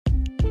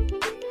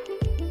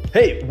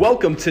Hey,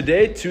 welcome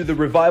today to the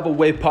Revival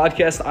Way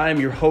podcast. I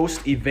am your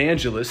host,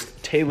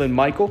 evangelist Taylon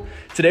Michael.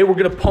 Today we're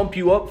going to pump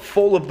you up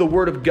full of the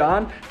Word of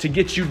God to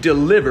get you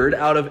delivered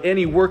out of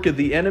any work of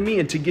the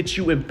enemy and to get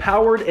you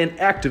empowered and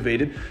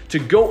activated to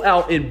go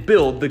out and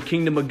build the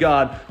kingdom of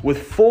God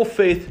with full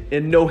faith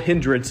and no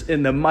hindrance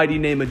in the mighty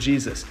name of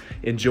Jesus.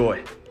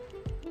 Enjoy.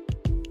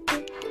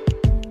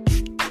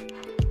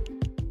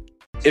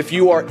 If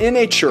you are in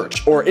a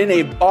church or in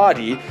a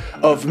body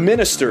of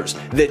ministers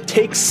that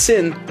take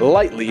sin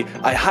lightly,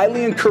 I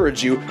highly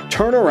encourage you,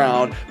 turn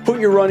around,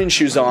 put your running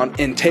shoes on,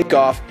 and take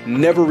off,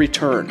 never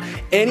return.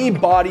 Any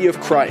body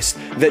of Christ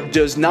that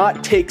does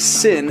not take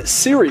sin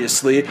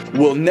seriously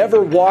will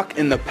never walk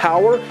in the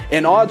power,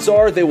 and odds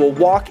are they will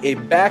walk a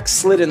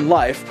backslidden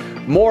life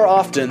more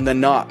often than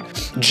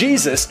not.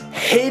 Jesus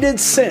hated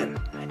sin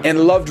and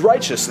loved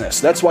righteousness.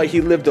 That's why he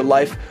lived a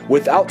life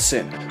without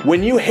sin.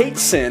 When you hate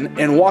sin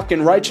and walk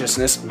in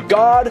righteousness,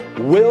 God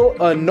will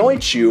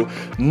anoint you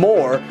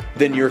more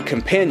than your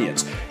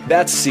companions.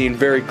 That's seen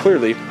very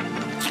clearly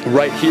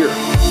right here.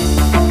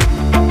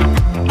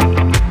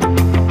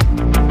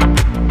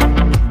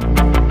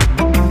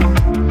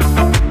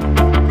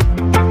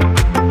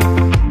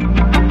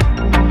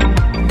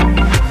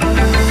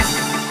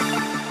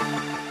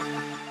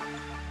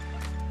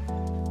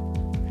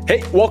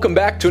 Hey, welcome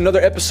back to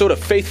another episode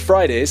of Faith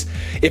Fridays.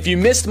 If you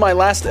missed my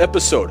last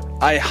episode,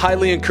 I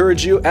highly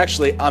encourage you,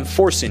 actually, I'm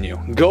forcing you,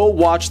 go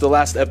watch the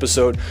last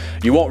episode.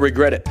 You won't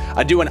regret it.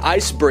 I do an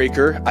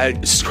icebreaker.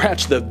 I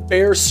scratch the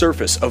bare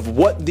surface of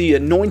what the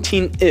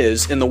anointing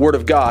is in the Word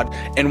of God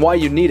and why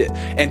you need it.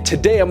 And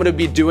today I'm going to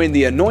be doing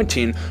the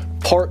anointing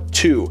part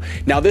 2.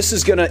 Now, this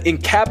is going to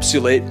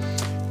encapsulate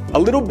a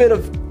little bit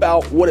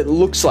about what it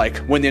looks like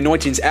when the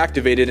anointing is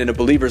activated in a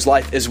believer's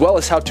life, as well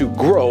as how to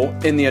grow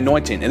in the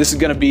anointing. And this is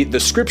going to be the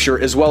scripture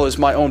as well as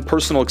my own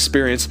personal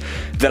experience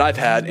that I've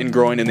had in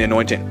growing in the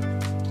anointing.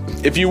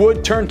 If you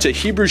would turn to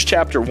Hebrews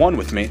chapter 1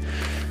 with me,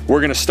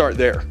 we're going to start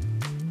there.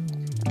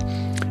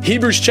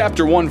 Hebrews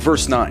chapter 1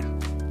 verse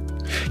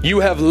 9. You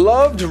have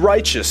loved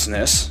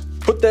righteousness.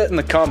 Put that in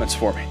the comments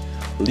for me.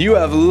 You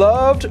have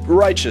loved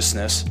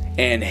righteousness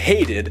and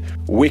hated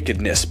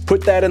wickedness.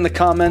 Put that in the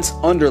comments,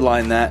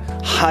 underline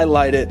that,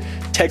 highlight it,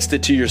 text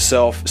it to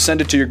yourself, send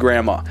it to your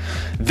grandma.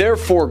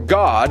 Therefore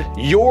God,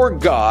 your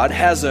God,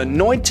 has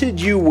anointed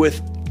you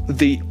with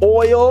the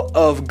oil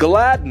of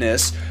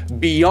gladness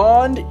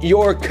beyond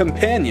your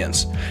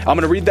companions. I'm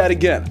going to read that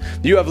again.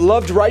 You have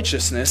loved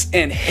righteousness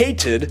and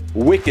hated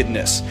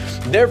wickedness.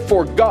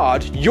 Therefore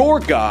God, your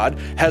God,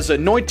 has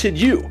anointed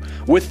you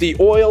with the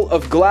oil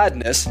of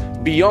gladness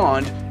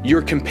beyond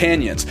your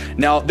companions.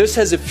 Now, this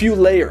has a few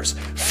layers.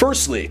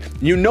 Firstly,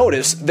 you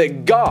notice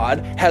that God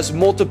has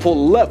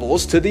multiple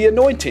levels to the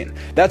anointing.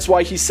 That's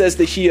why he says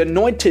that he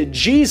anointed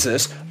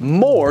Jesus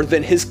more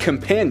than his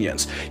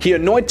companions. He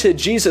anointed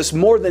Jesus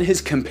more than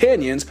his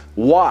companions.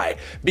 Why?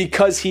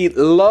 Because he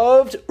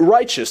loved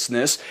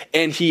righteousness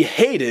and he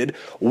hated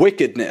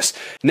wickedness.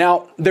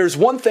 Now, there's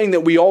one thing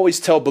that we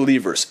always tell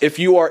believers. If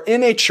you are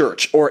in a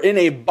church or in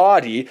a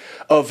body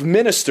of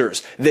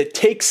ministers that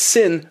take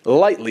sin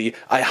lightly,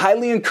 I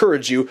highly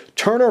encourage you,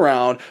 turn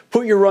around,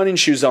 put your running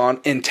shoes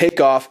on, and take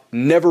off,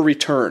 never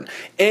return.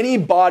 Any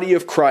body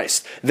of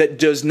Christ that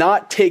does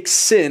not take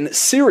sin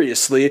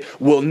seriously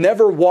will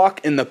never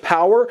walk in the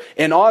power,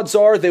 and odds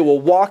are they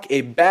will walk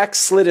a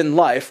backslidden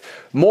life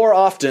more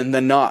often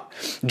than not.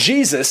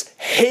 Jesus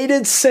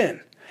hated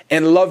sin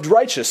and loved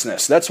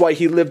righteousness. That's why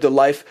he lived a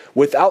life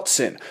without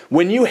sin.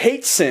 When you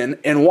hate sin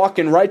and walk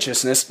in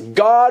righteousness,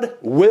 God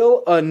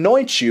will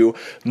anoint you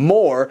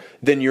more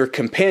than your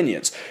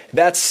companions.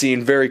 That's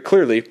seen very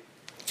clearly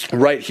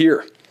right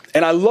here.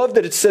 And I love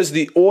that it says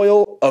the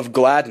oil of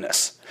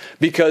gladness,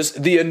 because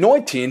the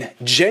anointing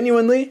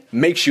genuinely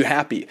makes you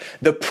happy.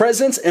 The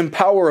presence and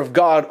power of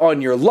God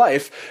on your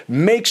life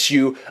makes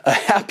you a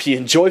happy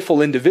and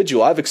joyful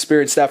individual. I've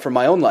experienced that from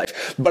my own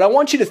life. But I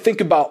want you to think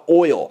about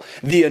oil.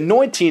 The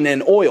anointing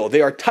and oil,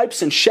 they are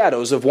types and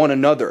shadows of one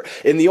another.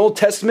 In the Old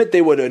Testament,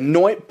 they would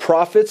anoint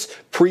prophets,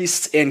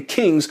 priests, and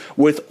kings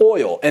with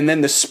oil, and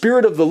then the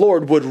Spirit of the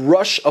Lord would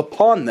rush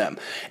upon them.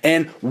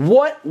 And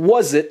what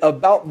was it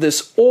about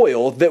this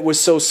oil that was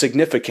so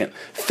significant?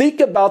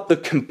 Think about the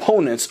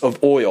components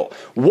of oil.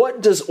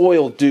 What does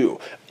oil do?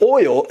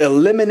 Oil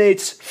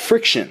eliminates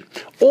friction.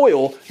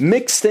 Oil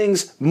makes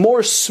things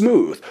more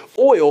smooth.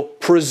 Oil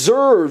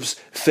preserves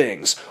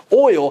things.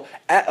 Oil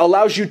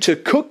allows you to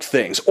cook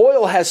things.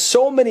 Oil has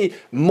so many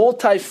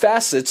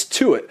multifacets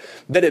to it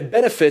that it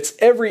benefits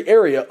every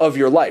area of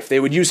your life. They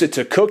would use it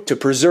to cook, to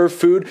preserve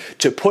food,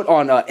 to put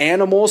on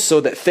animals so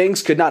that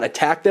things could not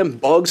attack them.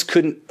 Bugs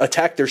couldn't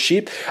attack their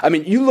sheep. I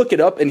mean, you look it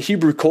up in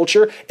Hebrew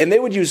culture, and they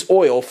would use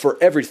oil for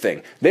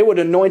everything. They would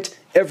anoint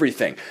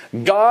everything.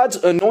 God's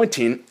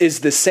anointing is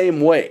the same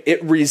way.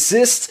 It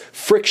resists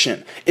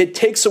friction. It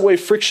takes away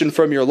friction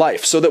from your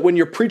life so that when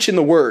you're preaching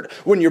the word,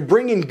 when you're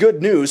bringing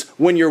good news,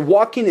 when you're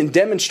walking and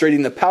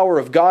demonstrating the power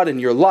of God in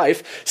your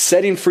life,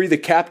 setting free the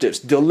captives,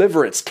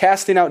 deliverance,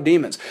 casting out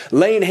demons,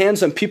 laying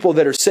hands on people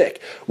that are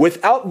sick,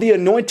 without the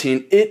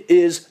anointing, it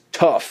is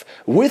tough.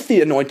 With the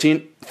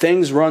anointing,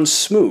 things run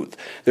smooth.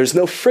 There's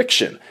no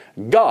friction.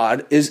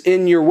 God is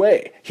in your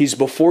way. He's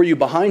before you,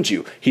 behind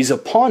you. He's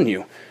upon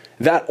you.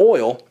 That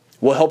oil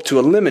will help to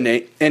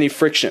eliminate any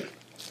friction.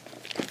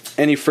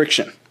 Any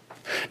friction.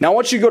 Now I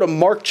want you to go to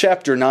Mark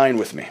chapter 9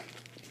 with me.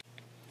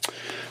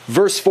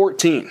 Verse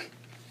 14.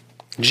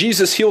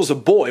 Jesus heals a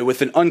boy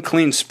with an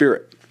unclean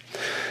spirit.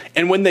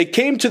 And when they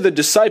came to the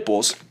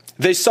disciples,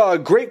 they saw a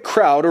great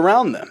crowd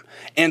around them,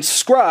 and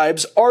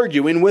scribes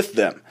arguing with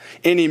them.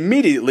 And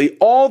immediately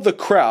all the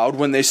crowd,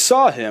 when they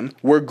saw him,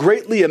 were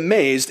greatly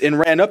amazed and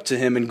ran up to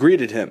him and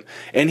greeted him.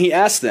 And he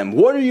asked them,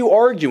 "What are you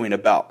arguing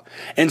about?"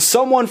 And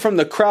someone from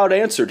the crowd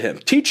answered him,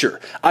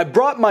 "Teacher, I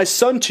brought my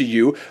son to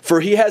you,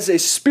 for he has a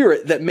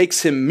spirit that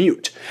makes him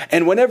mute.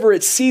 And whenever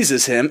it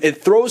seizes him,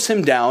 it throws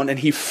him down, and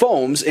he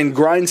foams and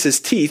grinds his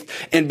teeth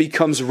and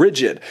becomes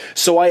rigid.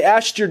 So I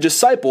asked your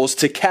disciples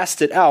to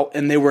cast it out,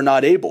 and they were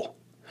not able."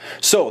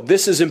 So,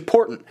 this is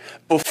important.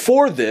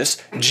 Before this,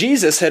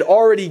 Jesus had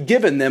already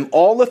given them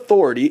all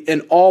authority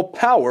and all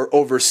power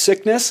over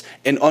sickness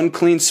and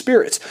unclean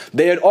spirits.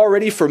 They had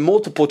already, for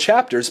multiple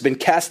chapters, been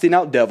casting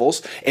out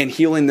devils and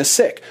healing the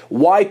sick.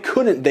 Why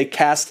couldn't they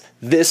cast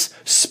this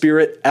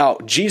spirit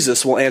out?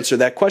 Jesus will answer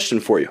that question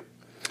for you.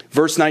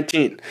 Verse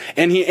 19,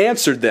 and he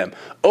answered them,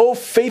 "O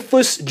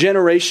faithless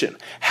generation,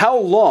 how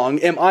long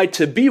am I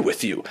to be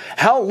with you?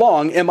 How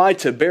long am I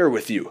to bear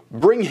with you?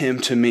 Bring him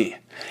to me."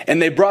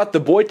 And they brought the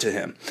boy to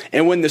him.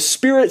 And when the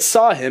spirit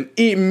saw him,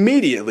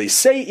 immediately,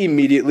 say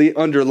immediately,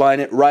 underline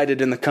it, write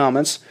it in the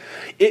comments,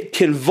 it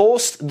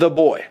convulsed the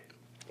boy.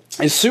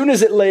 As soon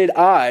as it laid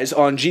eyes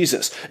on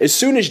Jesus, as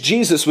soon as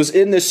Jesus was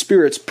in this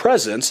spirit's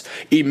presence,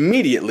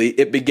 immediately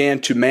it began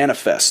to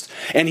manifest.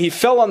 And he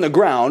fell on the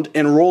ground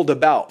and rolled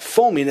about,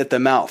 foaming at the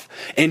mouth.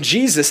 And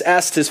Jesus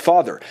asked his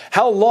father,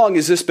 "How long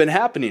has this been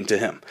happening to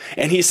him?"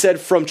 And he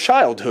said, "From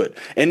childhood,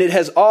 and it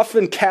has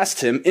often cast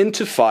him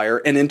into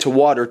fire and into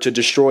water to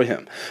destroy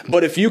him.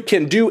 But if you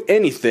can do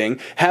anything,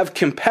 have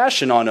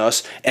compassion on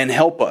us and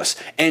help us."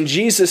 And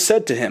Jesus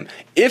said to him,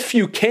 "If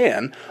you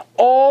can,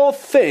 all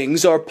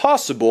things are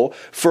possible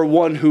for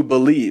one who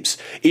believes."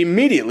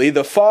 Immediately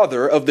the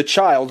father of the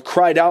child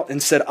cried out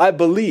and said, "I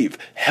believe,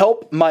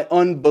 help my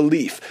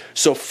unbelief."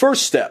 So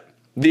first step,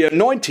 the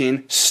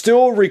anointing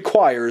still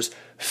requires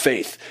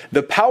faith.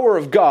 The power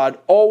of God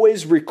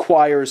always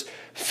requires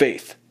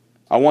faith.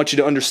 I want you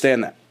to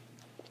understand that.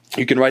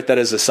 You can write that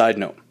as a side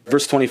note.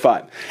 Verse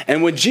 25,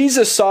 and when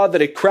Jesus saw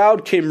that a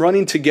crowd came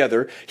running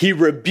together, he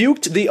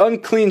rebuked the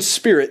unclean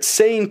spirit,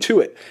 saying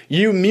to it,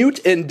 "You mute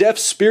and deaf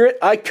spirit,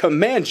 I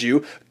command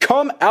you,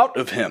 come out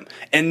of him,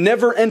 and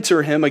never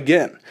enter him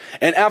again."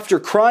 And after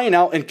crying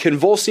out and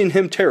convulsing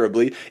him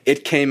terribly,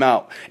 it came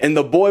out. And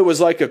the boy was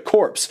like a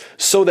corpse,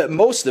 so that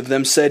most of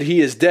them said, "He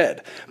is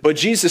dead." But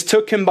Jesus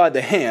took him by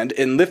the hand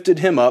and lifted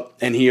him up,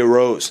 and he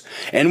arose.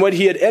 And when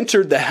he had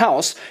entered the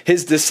house,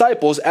 his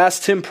disciples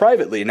asked him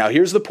privately. Now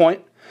here's the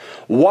point.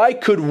 Why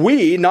could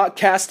we not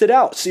cast it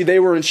out? See, they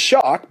were in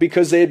shock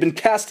because they had been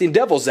casting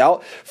devils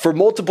out for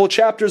multiple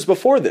chapters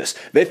before this.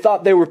 They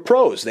thought they were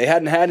pros. They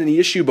hadn't had any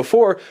issue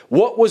before.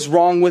 What was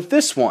wrong with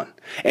this one?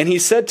 And he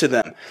said to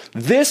them,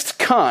 "This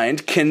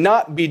kind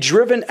cannot be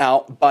driven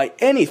out by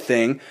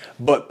anything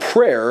but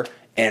prayer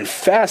and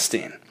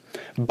fasting."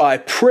 By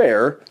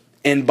prayer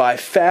and by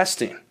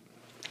fasting.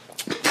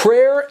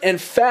 Prayer and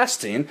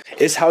fasting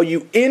is how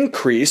you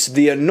increase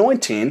the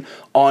anointing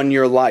on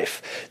your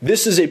life.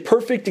 This is a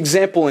perfect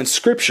example in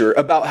Scripture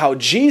about how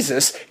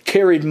Jesus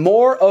carried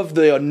more of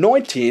the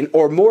anointing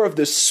or more of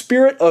the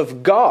Spirit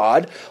of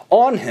God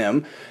on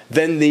him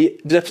than the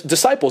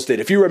disciples did.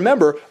 If you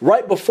remember,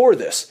 right before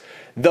this,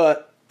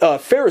 the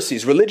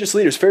Pharisees, religious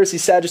leaders,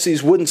 Pharisees,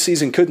 Sadducees, wouldn't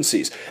seize and couldn't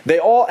seize. They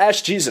all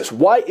asked Jesus,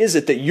 "Why is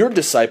it that your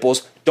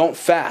disciples don't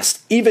fast?"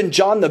 Even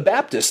John the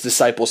Baptist's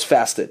disciples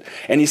fasted.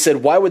 And he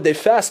said, "Why would they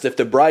fast if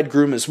the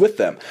bridegroom is with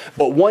them?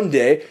 But one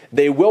day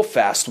they will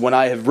fast when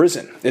I have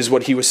risen," is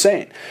what he was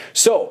saying.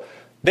 So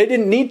they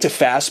didn't need to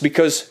fast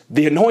because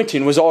the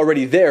anointing was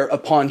already there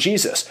upon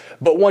Jesus.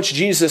 But once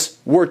Jesus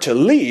were to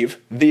leave,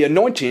 the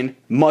anointing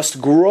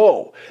must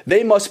grow.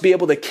 They must be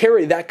able to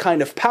carry that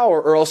kind of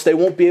power, or else they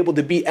won't be able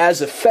to be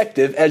as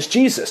effective as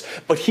Jesus.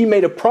 But he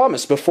made a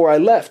promise before I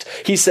left.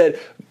 He said,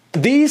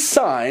 "These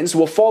signs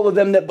will follow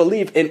them that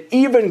believe, and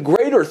even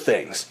greater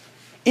things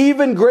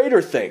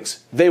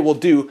they will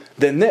do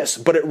than this."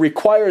 But it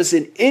requires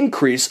an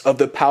increase of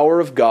the power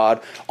of God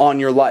on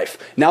your life.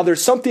 Now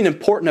there's something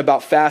important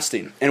about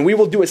fasting, and we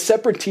will do a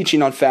separate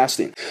teaching on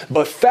fasting.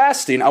 But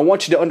fasting, I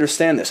want you to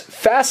understand this.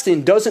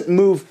 Fasting doesn't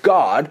move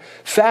God,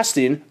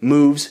 fasting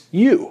moves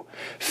you.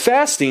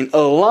 Fasting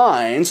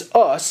aligns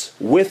us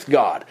with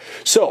God.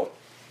 So,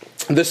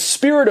 the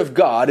Spirit of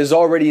God is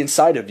already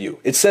inside of you.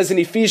 It says in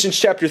Ephesians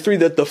chapter 3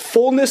 that the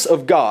fullness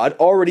of God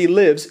already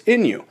lives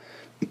in you.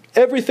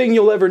 Everything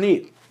you'll ever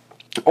need.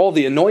 All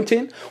the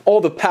anointing,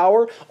 all the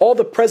power, all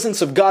the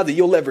presence of God that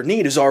you'll ever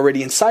need is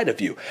already inside of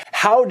you.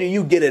 How do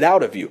you get it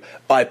out of you?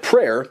 By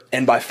prayer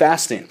and by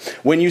fasting.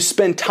 When you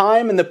spend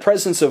time in the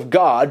presence of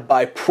God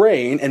by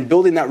praying and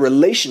building that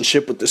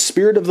relationship with the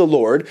Spirit of the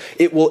Lord,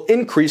 it will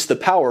increase the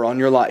power on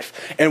your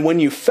life. And when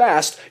you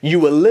fast,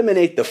 you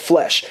eliminate the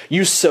flesh.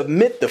 You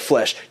submit the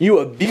flesh. You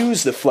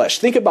abuse the flesh.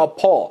 Think about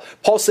Paul.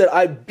 Paul said,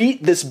 I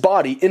beat this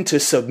body into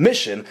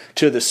submission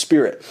to the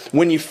Spirit.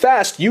 When you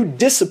fast, you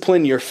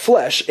discipline your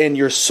flesh and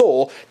your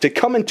soul to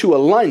come into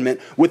alignment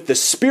with the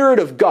Spirit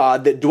of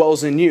God that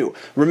dwells in you.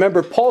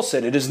 Remember, Paul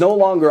said, it is no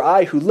longer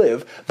I who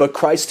live, but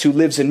Christ who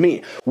lives in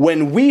me.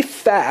 When we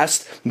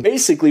fast,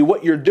 basically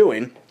what you're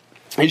doing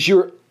is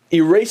you're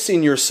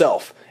erasing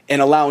yourself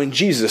and allowing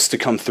Jesus to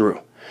come through.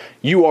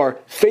 You are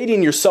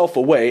fading yourself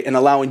away and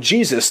allowing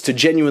Jesus to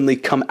genuinely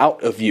come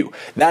out of you.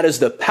 That is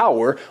the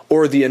power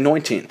or the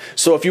anointing.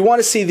 So if you want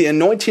to see the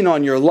anointing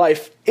on your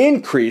life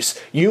increase,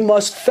 you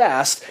must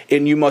fast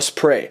and you must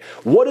pray.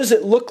 What does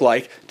it look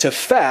like to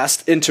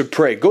fast and to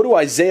pray? Go to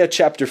Isaiah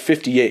chapter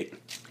 58.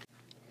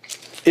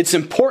 It's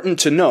important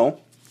to know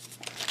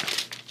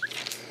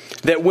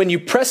that when you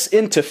press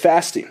into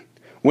fasting,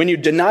 when you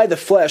deny the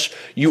flesh,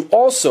 you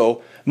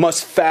also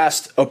must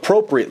fast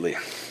appropriately.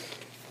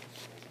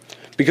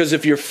 Because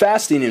if you're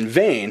fasting in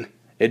vain,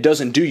 it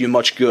doesn't do you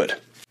much good.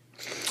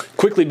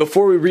 Quickly,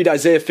 before we read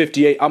Isaiah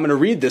 58, I'm going to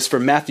read this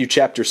from Matthew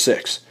chapter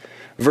 6,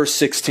 verse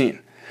 16.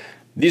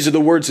 These are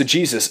the words of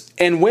Jesus.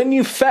 And when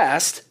you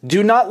fast,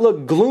 do not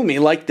look gloomy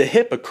like the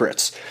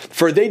hypocrites,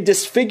 for they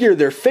disfigure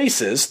their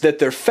faces, that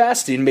their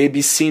fasting may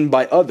be seen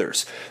by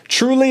others.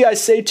 Truly I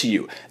say to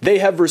you, they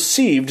have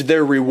received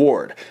their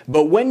reward.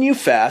 But when you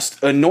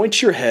fast,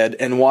 anoint your head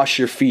and wash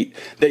your feet,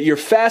 that your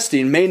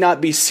fasting may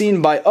not be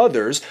seen by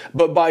others,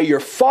 but by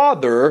your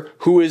Father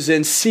who is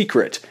in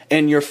secret.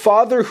 And your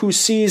Father who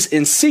sees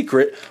in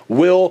secret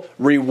will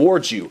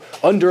reward you.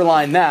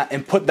 Underline that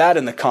and put that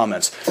in the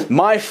comments.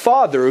 My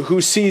Father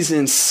who sees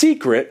in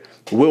secret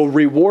will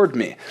reward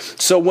me.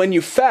 So when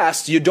you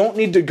fast, you don't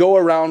need to go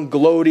around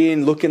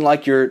gloating, looking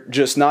like you're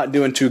just not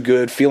doing too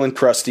good, feeling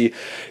crusty.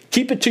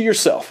 Keep it to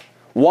yourself.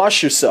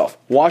 Wash yourself.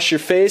 Wash your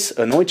face,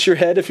 anoint your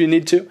head if you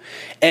need to,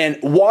 and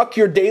walk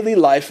your daily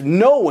life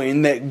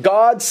knowing that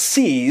God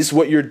sees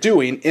what you're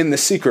doing in the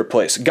secret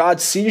place.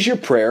 God sees your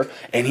prayer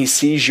and He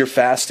sees your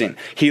fasting.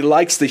 He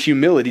likes the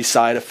humility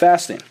side of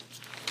fasting.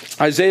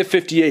 Isaiah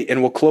 58,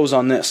 and we'll close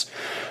on this.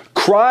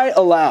 Cry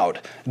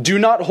aloud, do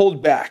not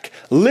hold back.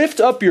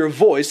 Lift up your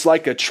voice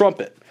like a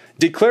trumpet.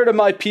 Declare to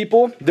my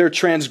people their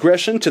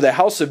transgression, to the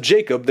house of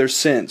Jacob their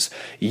sins.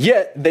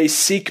 Yet they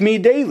seek me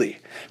daily.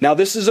 Now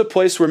this is a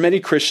place where many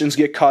Christians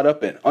get caught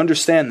up in.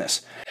 Understand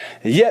this.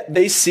 Yet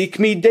they seek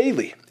me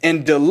daily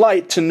and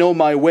delight to know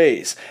my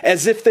ways,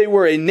 as if they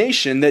were a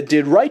nation that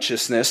did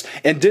righteousness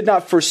and did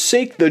not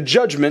forsake the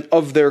judgment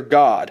of their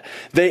God.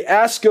 They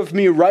ask of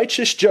me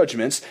righteous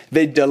judgments.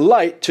 They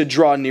delight to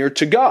draw near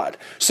to God.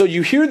 So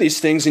you hear these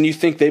things and you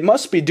think they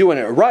must be doing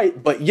it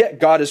right, but yet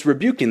God is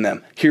rebuking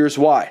them. Here's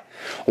why.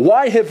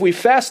 Why have we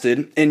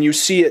fasted and you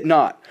see it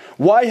not?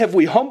 Why have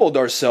we humbled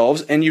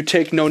ourselves and you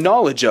take no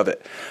knowledge of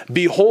it?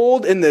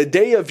 Behold, in the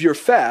day of your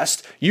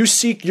fast, you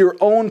seek your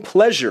own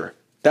pleasure.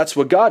 That's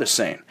what God is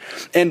saying.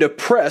 And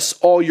oppress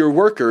all your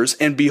workers,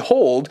 and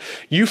behold,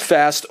 you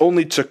fast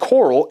only to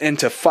quarrel and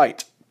to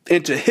fight,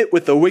 and to hit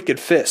with a wicked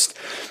fist.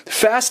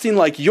 Fasting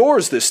like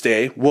yours this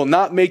day will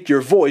not make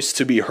your voice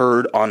to be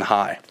heard on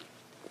high.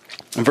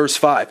 Verse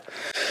 5.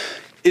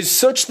 Is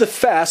such the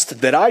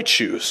fast that I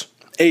choose,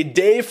 a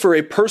day for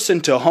a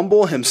person to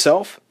humble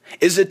himself?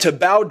 Is it to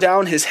bow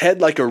down his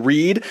head like a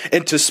reed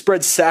and to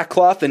spread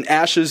sackcloth and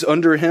ashes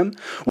under him?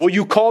 Will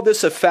you call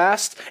this a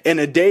fast and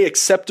a day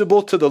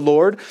acceptable to the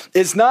Lord?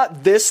 Is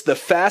not this the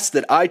fast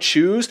that I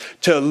choose,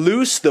 to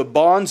loose the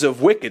bonds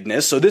of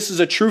wickedness? So this is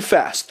a true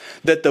fast,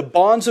 that the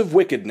bonds of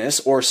wickedness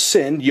or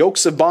sin,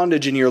 yokes of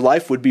bondage in your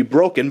life would be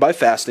broken by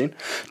fasting,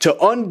 to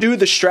undo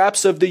the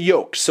straps of the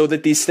yoke so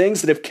that these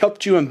things that have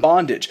kept you in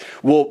bondage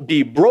will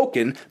be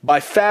broken by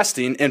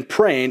fasting and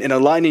praying and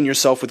aligning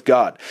yourself with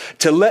God,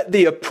 to let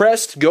the oppressed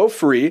go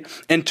free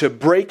and to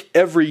break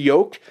every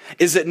yoke?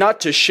 Is it not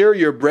to share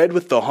your bread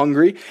with the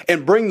hungry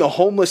and bring the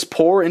homeless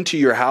poor into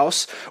your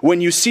house? When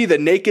you see the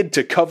naked,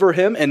 to cover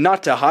him and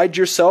not to hide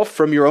yourself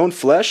from your own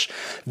flesh?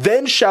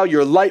 Then shall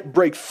your light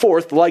break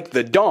forth like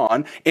the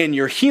dawn, and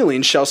your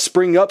healing shall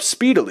spring up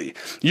speedily.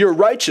 Your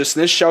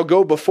righteousness shall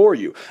go before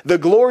you. The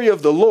glory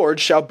of the Lord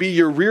shall be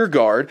your rear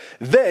guard.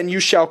 Then you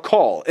shall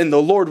call, and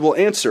the Lord will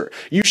answer.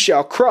 You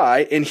shall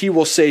cry, and He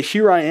will say,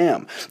 Here I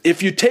am.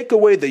 If you take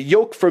away the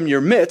yoke from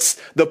your midst, midst,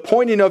 the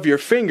pointing of your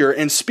finger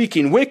and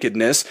speaking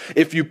wickedness,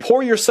 if you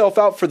pour yourself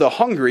out for the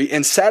hungry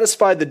and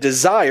satisfy the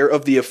desire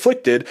of the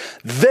afflicted,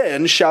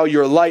 then shall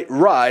your light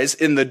rise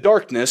in the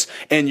darkness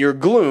and your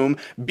gloom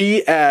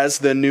be as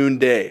the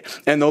noonday.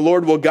 And the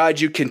Lord will guide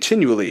you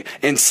continually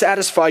and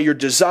satisfy your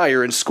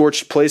desire in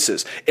scorched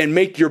places and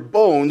make your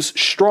bones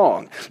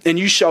strong. And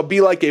you shall be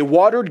like a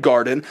watered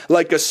garden,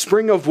 like a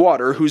spring of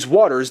water whose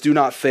waters do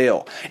not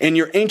fail. And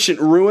your ancient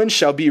ruins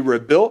shall be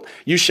rebuilt.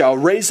 You shall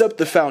raise up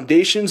the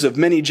foundations of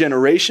many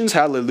generations.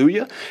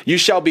 Hallelujah. You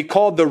shall be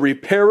called the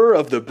repairer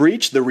of the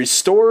breach, the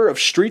restorer of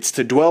streets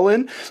to dwell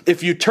in.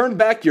 If you turn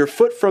back your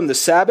foot from the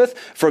Sabbath,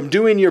 from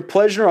doing your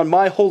pleasure on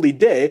my holy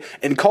day,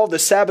 and call the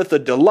Sabbath a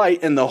delight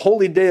and the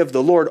holy day of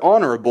the Lord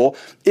honorable,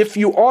 if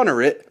you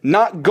honor it,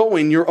 not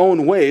going your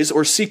own ways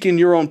or seeking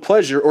your own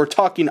pleasure or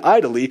talking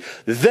idly,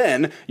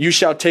 then you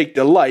shall take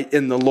delight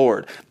in the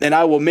Lord. And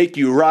I will make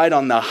you ride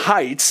on the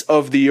heights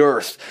of the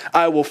earth.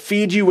 I will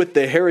feed you with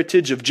the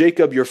heritage of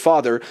Jacob your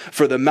father,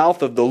 for the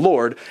mouth of the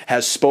Lord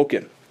has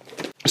spoken.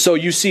 So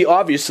you see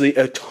obviously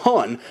a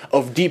ton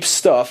of deep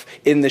stuff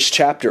in this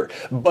chapter.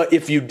 But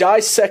if you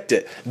dissect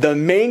it, the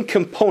main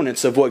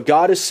components of what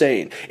God is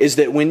saying is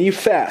that when you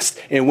fast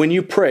and when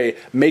you pray,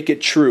 make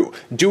it true.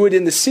 Do it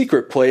in the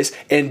secret place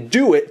and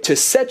do it to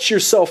set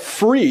yourself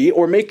free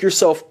or make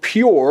yourself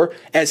pure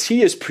as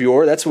he is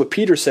pure. That's what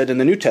Peter said in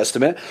the New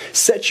Testament.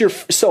 Set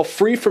yourself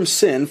free from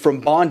sin,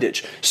 from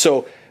bondage.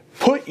 So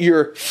put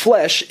your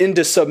flesh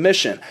into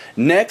submission.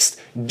 Next,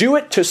 do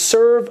it to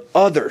serve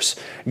others.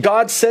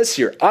 God says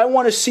here, I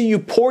want to see you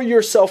pour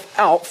yourself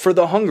out for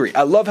the hungry.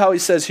 I love how he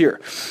says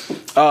here,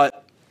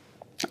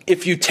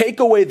 if you take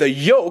away the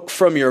yoke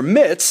from your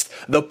midst,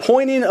 the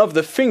pointing of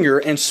the finger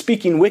and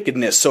speaking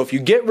wickedness. So if you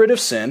get rid of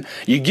sin,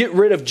 you get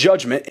rid of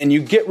judgment, and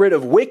you get rid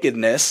of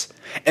wickedness,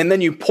 and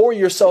then you pour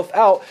yourself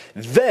out,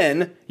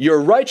 then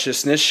your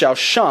righteousness shall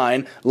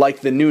shine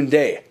like the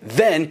noonday.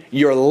 Then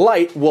your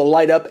light will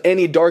light up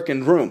any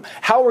darkened room.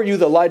 How are you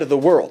the light of the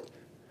world?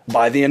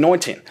 By the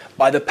anointing,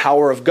 by the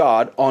power of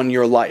God on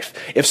your life.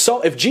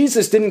 If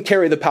Jesus didn't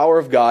carry the power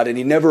of God and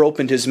he never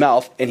opened his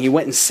mouth and he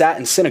went and sat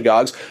in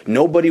synagogues,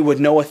 nobody would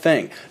know a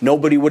thing.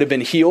 Nobody would have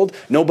been healed.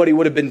 Nobody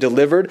would have been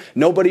delivered.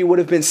 Nobody would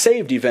have been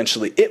saved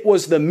eventually. It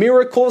was the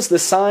miracles, the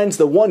signs,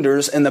 the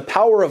wonders, and the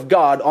power of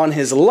God on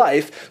his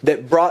life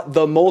that brought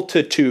the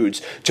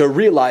multitudes to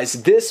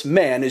realize this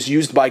man is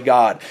used by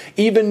God.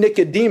 Even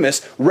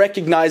Nicodemus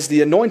recognized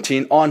the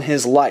anointing on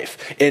his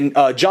life. In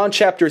John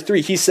chapter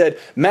 3, he said,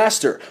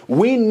 Master,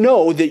 we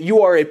know that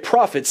you are a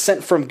prophet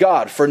sent from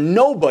God, for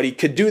nobody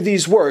could do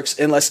these works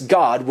unless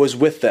God was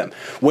with them.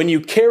 When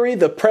you carry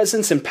the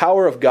presence and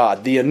power of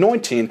God, the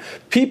anointing,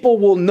 people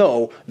will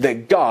know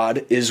that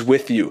God is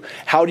with you.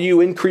 How do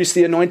you increase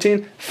the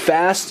anointing?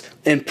 Fast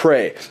and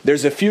pray.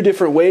 There's a few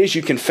different ways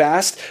you can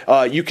fast.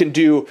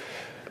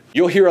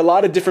 You'll hear a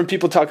lot of different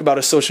people talk about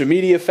a social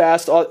media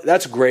fast.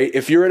 That's great.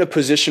 If you're in a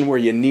position where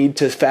you need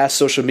to fast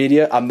social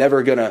media, I'm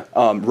never going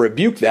to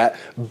rebuke that.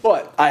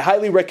 But I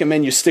highly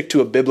recommend you stick to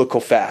a biblical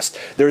fast.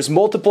 There's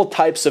multiple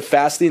types of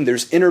fasting.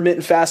 There's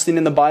intermittent fasting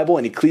in the Bible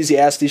in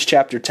Ecclesiastes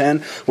chapter 10,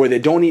 where they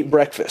don't eat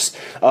breakfast.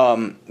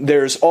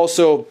 There's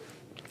also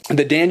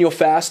the Daniel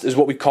fast is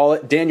what we call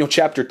it. Daniel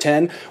chapter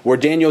 10, where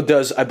Daniel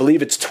does, I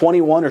believe it's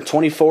 21 or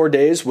 24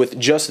 days with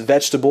just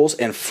vegetables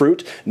and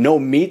fruit, no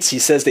meats. He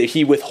says that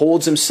he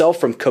withholds himself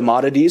from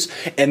commodities.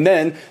 And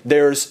then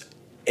there's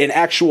an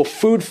actual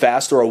food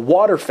fast, or a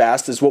water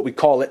fast is what we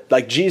call it,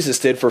 like Jesus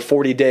did for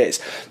 40 days.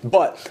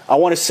 But I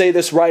want to say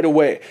this right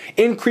away.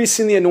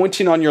 Increasing the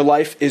anointing on your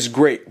life is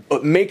great,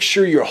 but make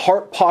sure your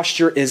heart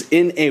posture is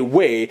in a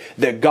way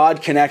that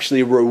God can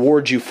actually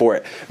reward you for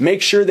it.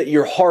 Make sure that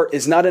your heart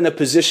is not in a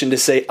position to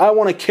say, I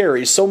want to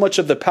carry so much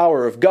of the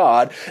power of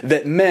God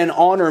that men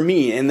honor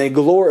me and they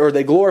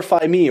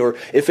glorify me, or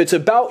if it's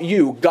about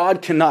you,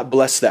 God cannot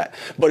bless that.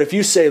 But if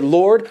you say,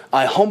 Lord,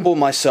 I humble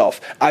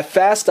myself, I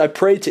fast, I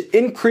pray to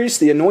increase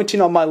the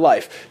anointing on my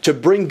life, to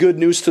bring good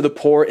news to the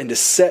poor and to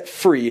set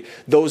free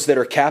those that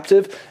are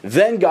captive,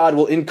 then God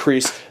will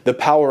increase the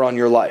power on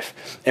your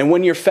life. And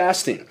when you're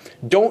fasting,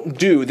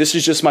 this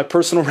is just my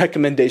personal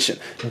recommendation,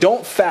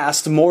 don't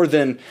fast more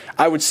than,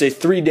 I would say,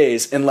 3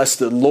 days unless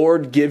the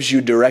Lord gives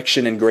you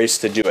direction and grace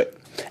to do it.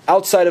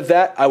 Outside of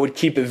that, I would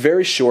keep it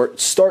very short.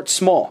 Start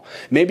small.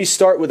 Maybe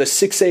start with a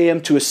 6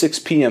 a.m. to a 6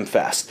 p.m.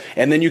 fast.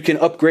 And then you can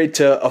upgrade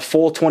to a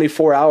full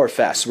 24-hour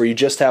fast where you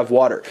just have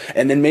water.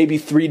 And then maybe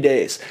 3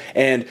 days.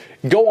 And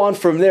go on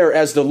from there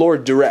as the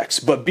Lord directs.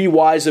 But be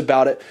wise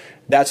about it.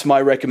 That's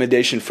my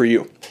recommendation for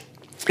you.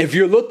 If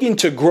you're looking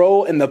to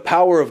grow in the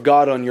power of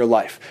God on your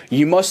life,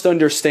 you must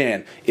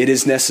understand it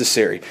is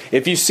necessary.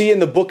 If you see in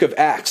the book of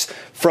Acts,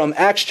 from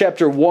Acts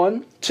chapter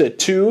 1 to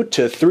 2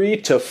 to 3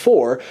 to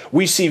 4,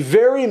 we see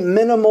very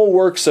minimal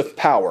works of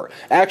power.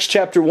 Acts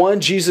chapter 1,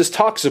 Jesus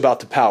talks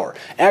about the power.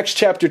 Acts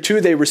chapter 2,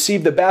 they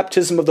receive the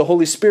baptism of the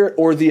Holy Spirit,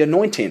 or the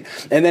anointing.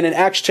 And then in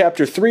Acts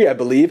chapter 3, I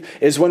believe,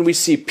 is when we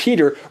see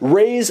Peter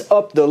raise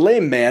up the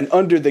lame man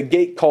under the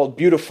gate called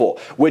Beautiful,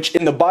 which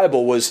in the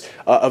Bible was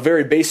a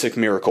very basic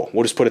miracle.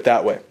 We'll just put it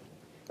that way.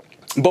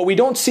 But we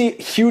don't see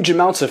huge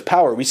amounts of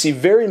power. We see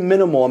very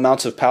minimal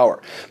amounts of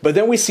power. But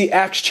then we see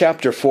Acts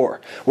chapter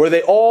 4, where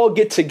they all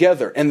get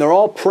together and they're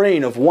all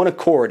praying of one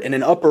accord in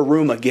an upper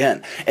room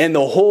again. And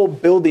the whole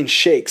building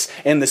shakes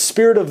and the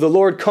Spirit of the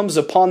Lord comes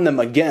upon them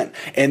again.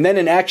 And then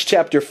in Acts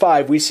chapter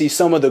 5, we see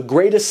some of the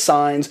greatest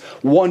signs,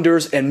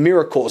 wonders, and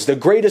miracles, the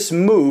greatest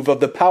move of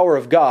the power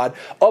of God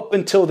up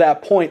until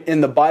that point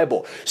in the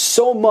Bible.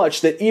 So much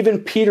that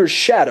even Peter's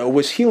shadow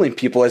was healing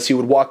people as he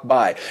would walk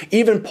by.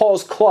 Even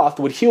Paul's cloth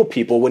would heal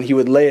people when he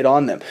would lay it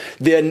on them.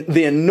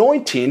 The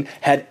anointing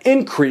had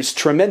increased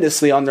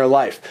tremendously on their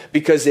life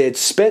because they had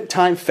spent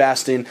time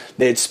fasting,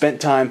 they had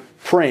spent time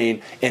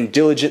praying and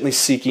diligently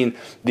seeking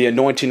the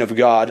anointing of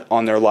God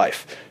on their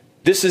life.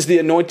 This is the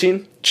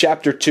anointing,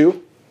 chapter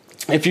 2.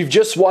 If you've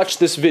just watched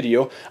this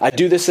video, I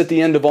do this at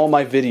the end of all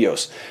my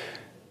videos.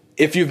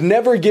 If you've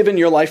never given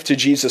your life to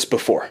Jesus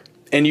before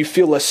and you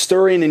feel a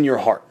stirring in your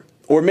heart,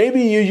 or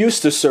maybe you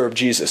used to serve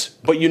Jesus,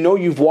 but you know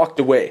you've walked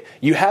away.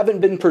 You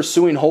haven't been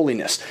pursuing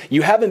holiness.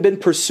 You haven't been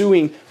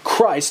pursuing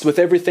Christ with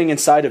everything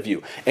inside of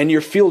you. And you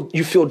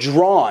feel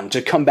drawn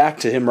to come back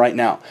to Him right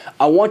now.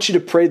 I want you to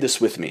pray this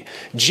with me.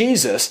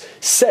 Jesus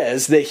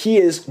says that He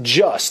is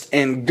just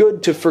and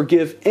good to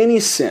forgive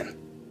any sin.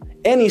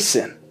 Any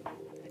sin.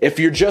 If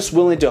you're just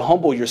willing to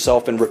humble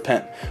yourself and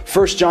repent.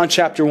 1 John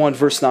chapter 1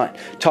 verse 9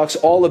 talks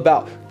all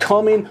about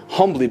coming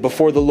humbly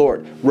before the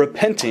Lord,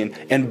 repenting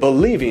and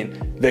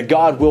believing that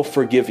God will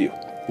forgive you.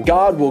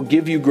 God will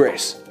give you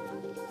grace.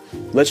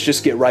 Let's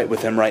just get right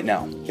with Him right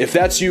now. If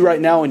that's you right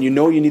now and you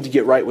know you need to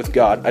get right with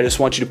God, I just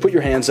want you to put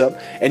your hands up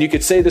and you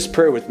could say this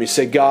prayer with me.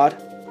 Say, God,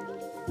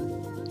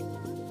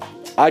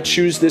 I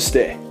choose this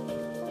day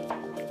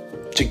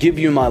to give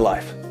you my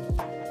life.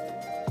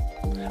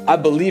 I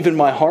believe in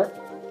my heart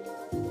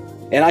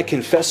and I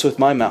confess with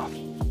my mouth,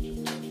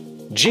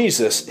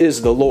 Jesus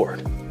is the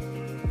Lord.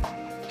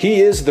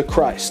 He is the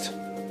Christ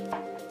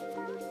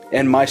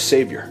and my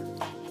Savior.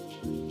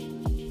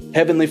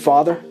 Heavenly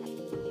Father,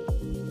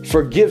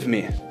 forgive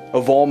me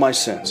of all my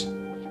sins.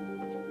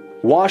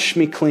 Wash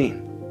me clean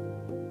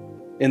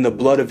in the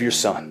blood of your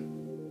Son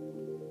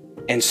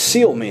and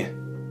seal me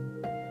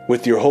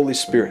with your Holy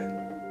Spirit.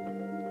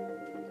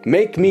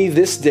 Make me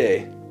this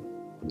day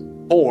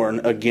born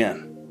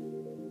again.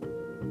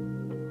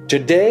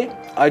 Today,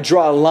 I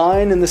draw a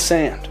line in the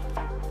sand.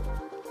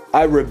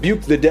 I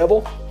rebuke the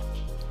devil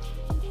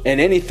and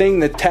anything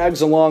that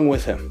tags along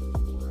with him.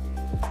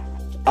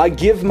 I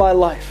give my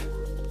life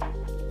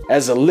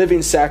as a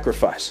living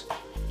sacrifice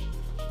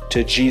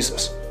to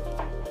Jesus.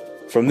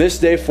 From this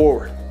day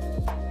forward,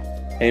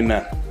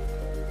 amen.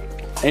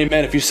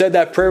 Amen. If you said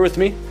that prayer with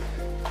me,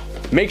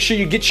 make sure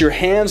you get your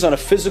hands on a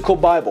physical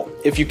Bible.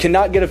 If you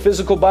cannot get a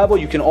physical Bible,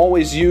 you can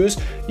always use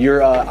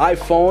your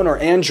iPhone or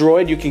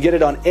Android. You can get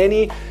it on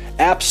any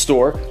app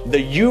store, the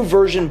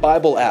YouVersion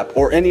Bible app,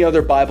 or any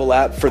other Bible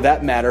app for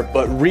that matter,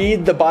 but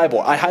read the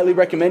Bible. I highly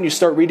recommend you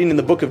start reading in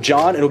the book of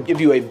John. It'll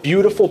give you a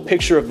beautiful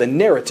picture of the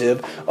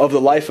narrative of the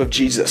life of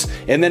Jesus.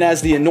 And then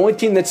as the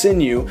anointing that's in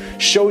you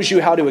shows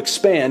you how to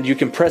expand, you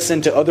can press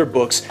into other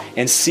books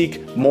and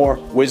seek more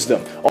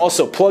wisdom.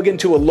 Also, plug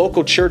into a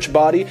local church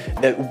body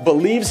that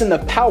believes in the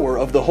power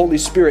of the Holy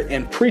Spirit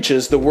and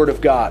preaches the Word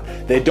of God.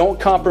 They don't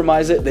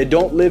compromise it, they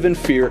don't live in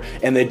fear,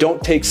 and they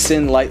don't take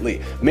sin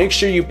lightly. Make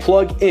sure you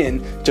plug in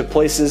to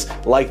places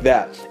like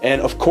that. And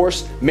of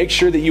course, make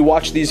sure that you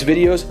watch these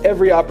videos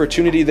every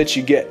opportunity that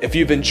you get. If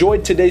you've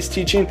enjoyed today's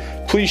teaching,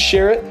 please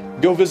share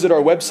it. Go visit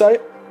our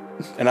website.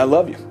 And I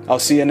love you. I'll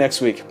see you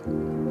next week.